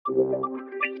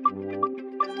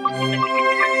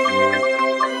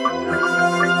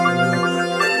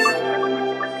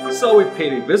So we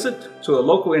paid a visit to a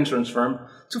local insurance firm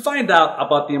to find out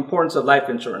about the importance of life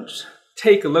insurance.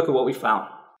 Take a look at what we found.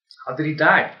 How did he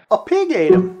die? A pig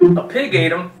ate him. A pig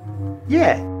ate him?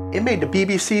 Yeah, it made the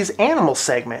BBC's Animal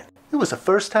segment. It was the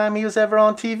first time he was ever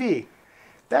on TV.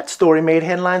 That story made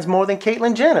headlines more than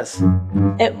Caitlyn Jenner's.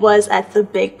 It was at the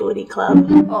Big Booty Club.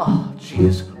 Oh,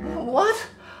 jeez. What?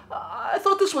 I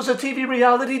thought this was a TV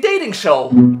reality dating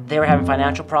show. They were having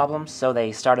financial problems, so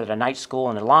they started a night school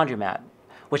and a laundromat,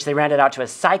 which they rented out to a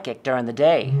psychic during the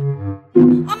day.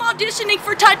 I'm auditioning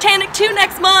for Titanic 2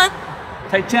 next month.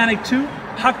 Titanic 2?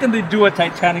 How can they do a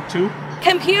Titanic 2?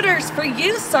 Computers for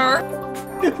you, sir.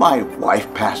 If my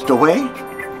wife passed away,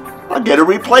 I'd get a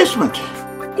replacement.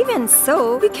 Even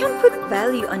so, we can't put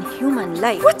value on human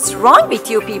life. What's wrong with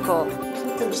you people?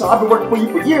 So I've been working for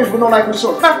you for years with no life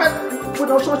insurance. With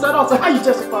no shorts at all, so how you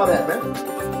justify that,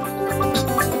 man?